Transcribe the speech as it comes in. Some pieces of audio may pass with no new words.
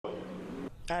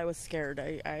I was scared.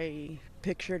 I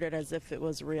pictured it as if it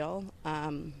was real.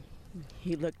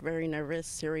 He looked very nervous,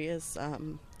 serious,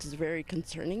 just very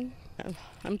concerning.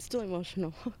 I'm still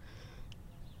emotional.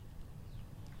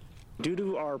 Due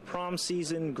to our prom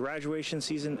season, graduation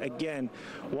season, again,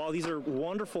 while these are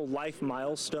wonderful life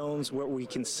milestones where we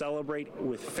can celebrate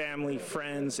with family,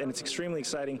 friends, and it's extremely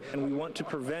exciting, and we want to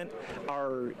prevent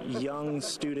our young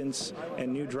students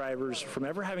and new drivers from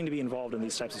ever having to be involved in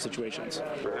these types of situations.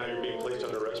 Now you're being placed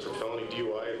under arrest for felony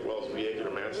DUI as well as vehicular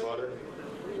manslaughter.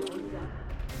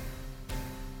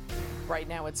 Right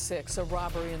now at 6, a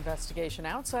robbery investigation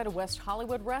outside a West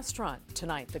Hollywood restaurant.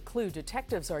 Tonight, the clue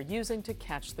detectives are using to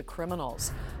catch the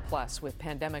criminals. Plus, with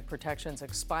pandemic protections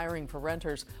expiring for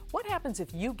renters, what happens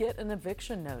if you get an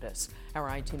eviction notice? Our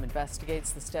I-Team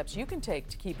investigates the steps you can take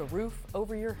to keep a roof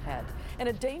over your head. And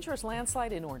a dangerous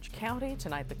landslide in Orange County.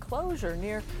 Tonight, the closure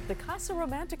near the Casa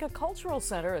Romantica Cultural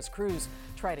Center as crews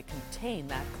try to contain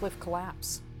that cliff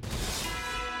collapse.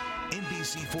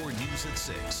 NBC4 News at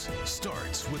 6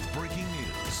 starts with breaking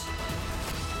news.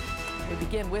 We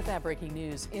begin with that breaking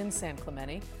news in San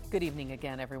Clemente. Good evening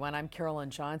again, everyone. I'm Carolyn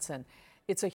Johnson.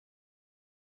 It's a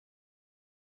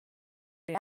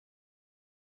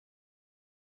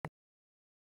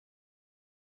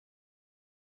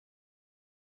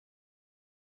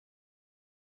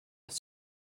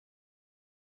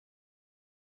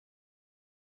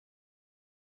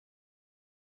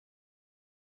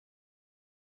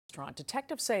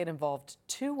detectives say it involved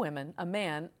 2 women, a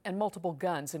man, and multiple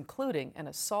guns, including an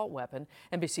assault weapon.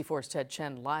 NBC4's Ted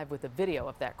Chen live with a video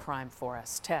of that crime for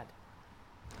us. Ted.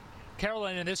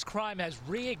 Carolyn, and this crime has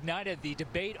reignited the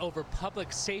debate over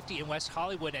public safety in West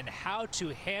Hollywood and how to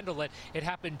handle it. It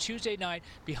happened Tuesday night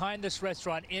behind this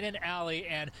restaurant in an alley,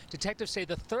 and detectives say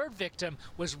the 3rd victim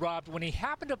was robbed when he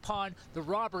happened upon the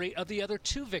robbery of the other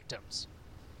 2 victims.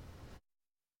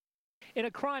 In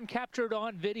a crime captured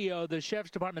on video, the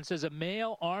sheriff's department says a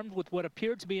male armed with what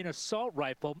appeared to be an assault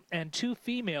rifle and 2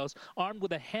 females armed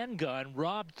with a handgun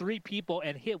robbed 3 people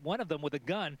and hit one of them with a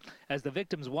gun as the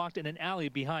victims walked in an alley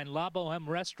behind La Boheme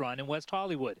restaurant in West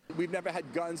Hollywood. We've never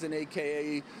had guns and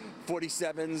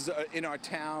AK-47s in our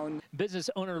town. Business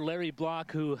owner Larry Block,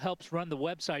 who helps run the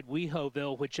website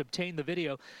WeHoville, which obtained the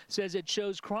video, says it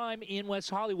shows crime in West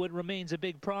Hollywood remains a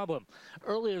big problem.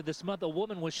 Earlier this month, a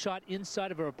woman was shot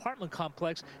inside of her apartment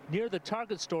complex near the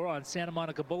Target store on Santa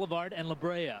Monica Boulevard and La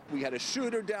Brea. We had a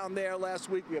shooter down there last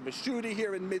week. We have a shooter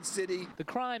here in Mid-City. The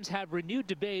crimes have renewed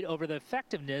debate over the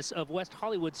effectiveness of West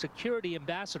Hollywood security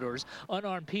ambassadors,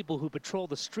 unarmed people who patrol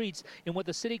the streets in what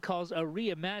the city calls a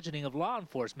reimagining of law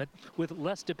enforcement with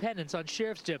less dependence on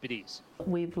sheriff's deputies.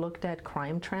 We've looked at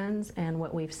crime trends, and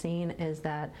what we've seen is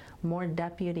that more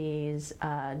deputies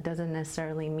doesn't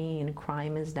necessarily mean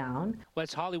crime is down.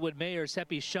 West Hollywood Mayor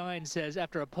Seppi Shine says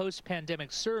after a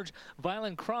post-pandemic surge,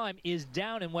 violent crime is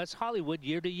down in West Hollywood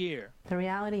year to year. The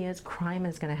reality is crime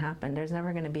is going to happen. There's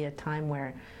never going to be a time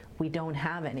where we don't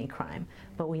have any crime.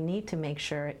 But we need to make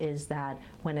sure is that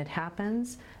when it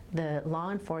happens, the law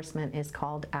enforcement is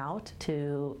called out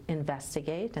to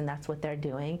investigate, and that's what they're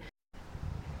doing.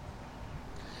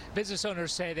 Business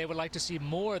owners say they would like to see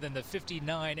more than the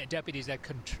 59 deputies that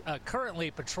currently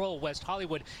patrol West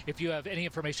Hollywood. If you have any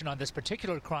information on this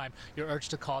particular crime, you're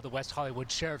urged to call the West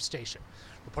Hollywood Sheriff's Station.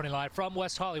 Reporting live from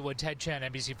West Hollywood, Ted Chen,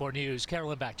 NBC4 News.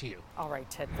 Carolyn, back to you. All right,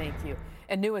 Ted, thank you.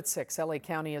 And new at 6, LA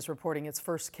County is reporting its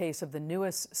first case of the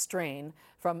newest strain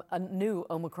from a new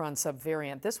Omicron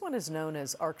subvariant. This one is known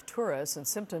as Arcturus, and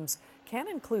symptoms can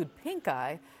include pink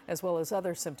eye, as well as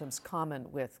other symptoms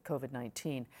common with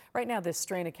COVID-19. Right now, this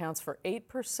strain accounts for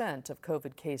 8% of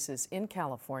COVID cases in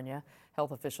California.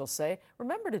 Health officials say,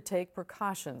 remember to take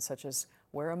precautions, such as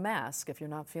wear a mask if you're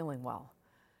not feeling well.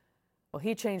 Well,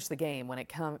 he changed the game when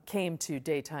it came to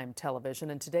daytime television,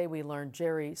 and today we learned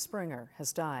Jerry Springer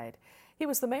has died. He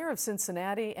was the mayor of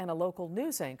Cincinnati and a local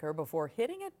news anchor before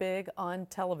hitting it big on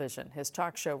television. His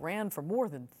talk show ran for more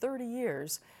than 30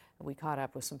 years. We caught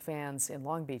up with some fans in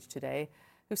Long Beach today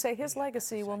who say his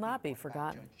legacy will not be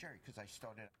forgotten. I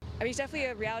mean, he's definitely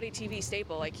a reality TV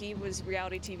staple. Like, he was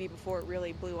reality TV before it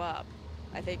really blew up.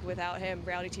 I think without him,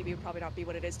 reality TV would probably not be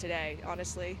what it is today,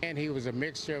 honestly. And he was a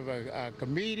mixture of a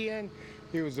comedian,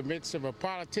 he was a mix of a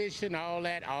politician, all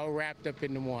that, all wrapped up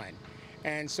into one.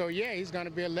 And so, yeah, he's going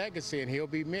to be a legacy, and he'll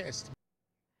be missed.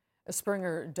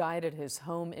 Springer died at his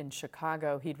home in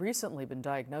Chicago. He'd recently been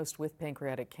diagnosed with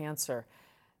pancreatic cancer.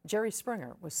 Jerry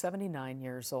Springer was 79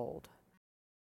 years old.